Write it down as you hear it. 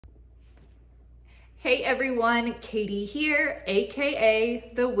Hey everyone, Katy here,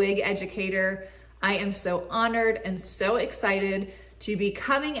 AKA the Wig Educator. I am so honored and so excited to be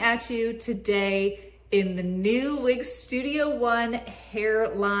coming at you today in the new Wig Studio 1 hair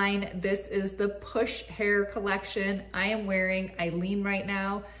line. This is the Push Hair collection. I am wearing Eileen right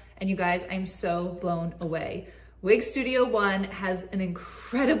now, and you guys, I'm so blown away. Wig Studio 1 has an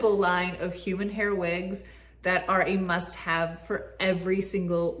incredible line of human hair wigs that are a must-have for every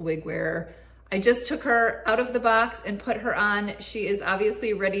single wig wearer. I just took her out of the box and put her on. She is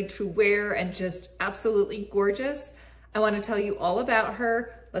obviously ready to wear and just absolutely gorgeous. I want to tell you all about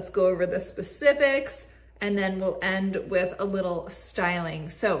her. Let's go over the specifics and then we'll end with a little styling.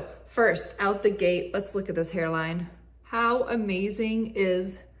 So first, out the gate, let's look at this hairline. How amazing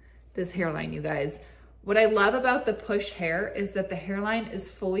is this hairline, you guys? What I love about the Push Hair is that the hairline is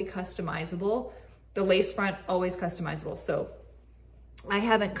fully customizable. The lace front, always customizable. So I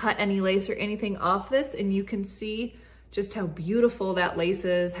haven't cut any lace or anything off this, and you can see just how beautiful that lace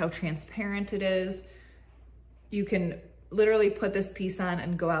is, how transparent it is. You can literally put this piece on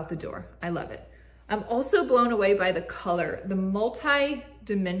and go out the door. I love it. I'm also blown away by the color. The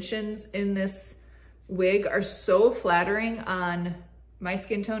multi-dimensions in this wig are so flattering on my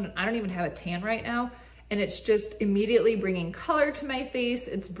skin tone. I don't even have a tan right now, and it's just immediately bringing color to my face.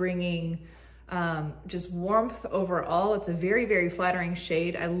 It's bringing just warmth overall. It's a very, very flattering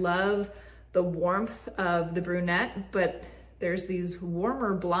shade. I love the warmth of the brunette, but there's these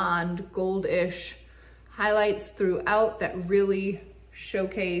warmer blonde, goldish highlights throughout that really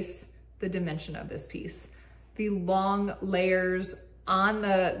showcase the dimension of this piece. The long layers on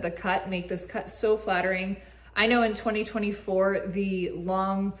the cut make this cut so flattering. I know in 2024, the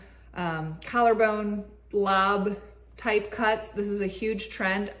long collarbone lob type cuts, this is a huge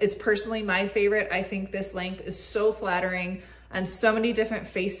trend. It's personally my favorite. I think this length is so flattering on so many different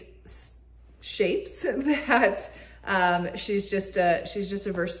face shapes that she's just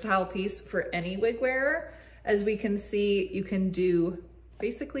a versatile piece for any wig wearer. As we can see, you can do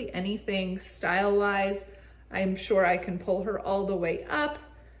basically anything style-wise. I'm sure I can pull her all the way up.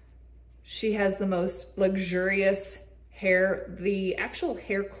 She has the most luxurious hair. The actual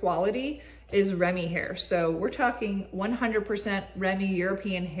hair quality is Remy hair. So we're talking 100% Remy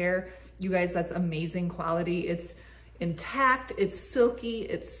European hair. You guys, that's amazing quality. It's intact, it's silky,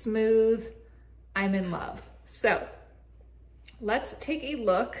 it's smooth. I'm in love. So let's take a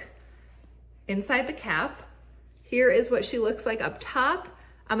look inside the cap. Here is what she looks like up top.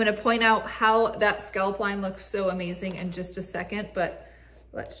 I'm gonna point out how that scalp line looks so amazing in just a second, but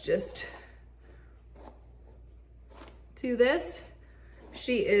let's just do this.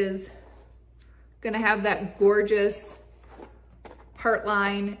 She is gonna have that gorgeous part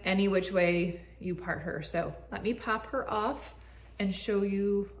line any which way you part her. So let me pop her off and show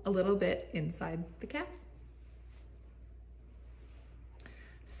you a little bit inside the cap.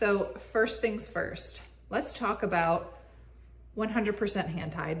 So first things first, let's talk about 100%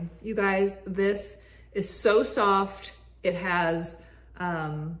 hand tied. You guys, this is so soft. It has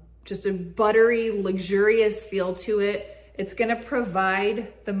just a buttery, luxurious feel to it. It's gonna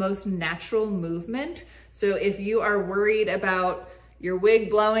provide the most natural movement. So if you are worried about your wig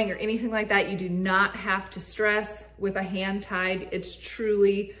blowing or anything like that, you do not have to stress with a hand tied. It's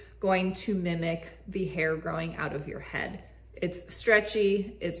truly going to mimic the hair growing out of your head. It's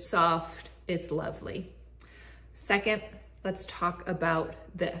stretchy, it's soft, it's lovely. Second, let's talk about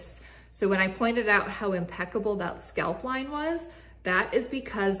this. So when I pointed out how impeccable that scalp line was, that is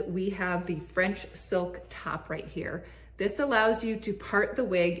because we have the French silk top right here. This allows you to part the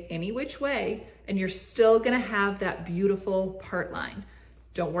wig any which way, and you're still gonna have that beautiful part line.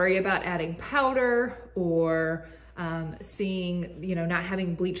 Don't worry about adding powder or not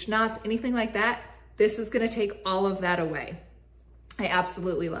having bleached knots, anything like that. This is gonna take all of that away. I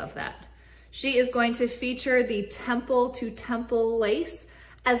absolutely love that. She is going to feature the temple to temple lace.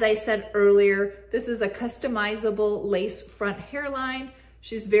 As I said earlier, this is a customizable lace front hairline.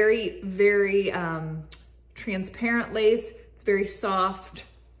 She's very, very transparent lace. It's very soft,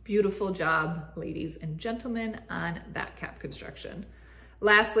 beautiful job, ladies and gentlemen, on that cap construction.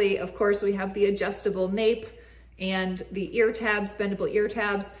 Lastly, of course, we have the adjustable nape and the ear tabs, bendable ear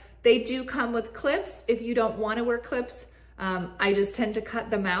tabs. They do come with clips if you don't want to wear clips. I just tend to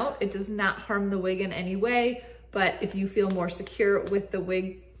cut them out. It does not harm the wig in any way, but if you feel more secure with the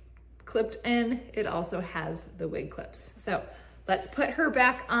wig clipped in, it also has the wig clips. So let's put her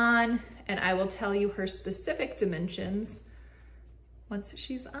back on and I will tell you her specific dimensions once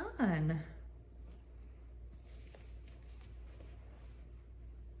she's on.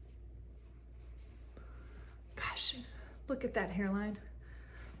 Gosh, look at that hairline.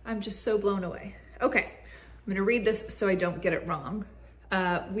 I'm just so blown away. Okay, I'm gonna read this so I don't get it wrong.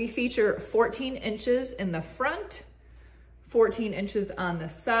 We feature 14 inches in the front, 14 inches on the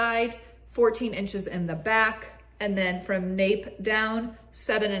side, 14 inches in the back, and then from nape down,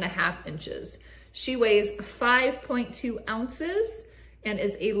 7.5 inches. She weighs 5.2 ounces and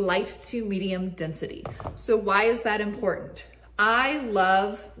is a light to medium density. So why is that important? I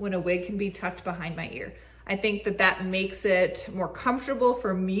love when a wig can be tucked behind my ear. I think that that makes it more comfortable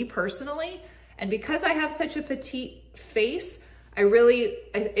for me personally. And because I have such a petite face, I really,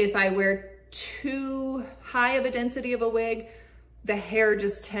 if I wear too high of a density of a wig, the hair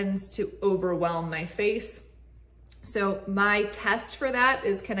just tends to overwhelm my face. So my test for that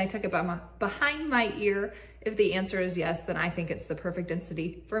is, can I tuck it behind my ear? If the answer is yes, then I think it's the perfect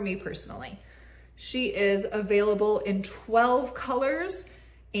density for me personally. She is available in 12 colors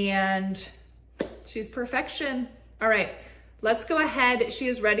and she's perfection. All right, let's go ahead. She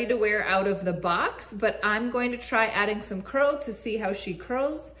is ready to wear out of the box, but I'm going to try adding some curl to see how she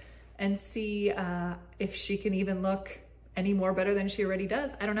curls and see if she can even look any more better than she already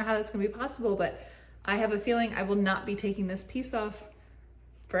does. I don't know how that's gonna be possible, but I have a feeling I will not be taking this piece off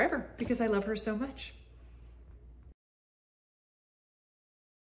forever because I love her so much.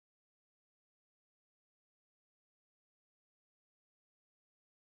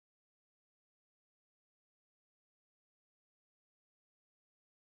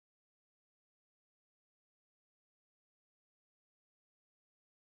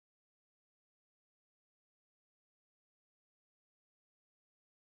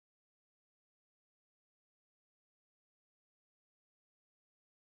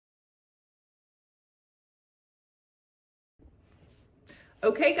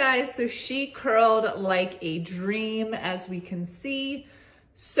 Okay guys, so she curled like a dream, as we can see.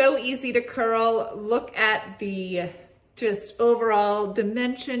 So easy to curl. Look at the just overall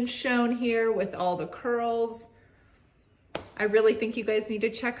dimension shown here with all the curls. I really think you guys need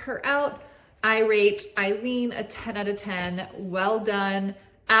to check her out. I rate Eileen a 10 out of 10. Well done.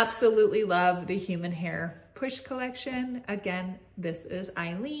 Absolutely love the human hair push collection. Again, this is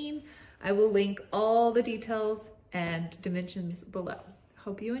Eileen. I will link all the details and dimensions below.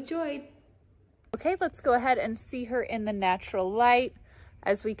 Hope you enjoyed. Okay, let's go ahead and see her in the natural light.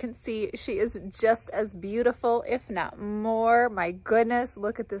 As we can see, she is just as beautiful, if not more. My goodness,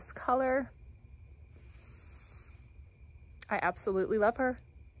 look at this color. I absolutely love her.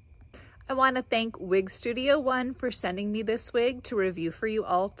 I want to thank Wig Studio 1 for sending me this wig to review for you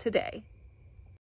all today.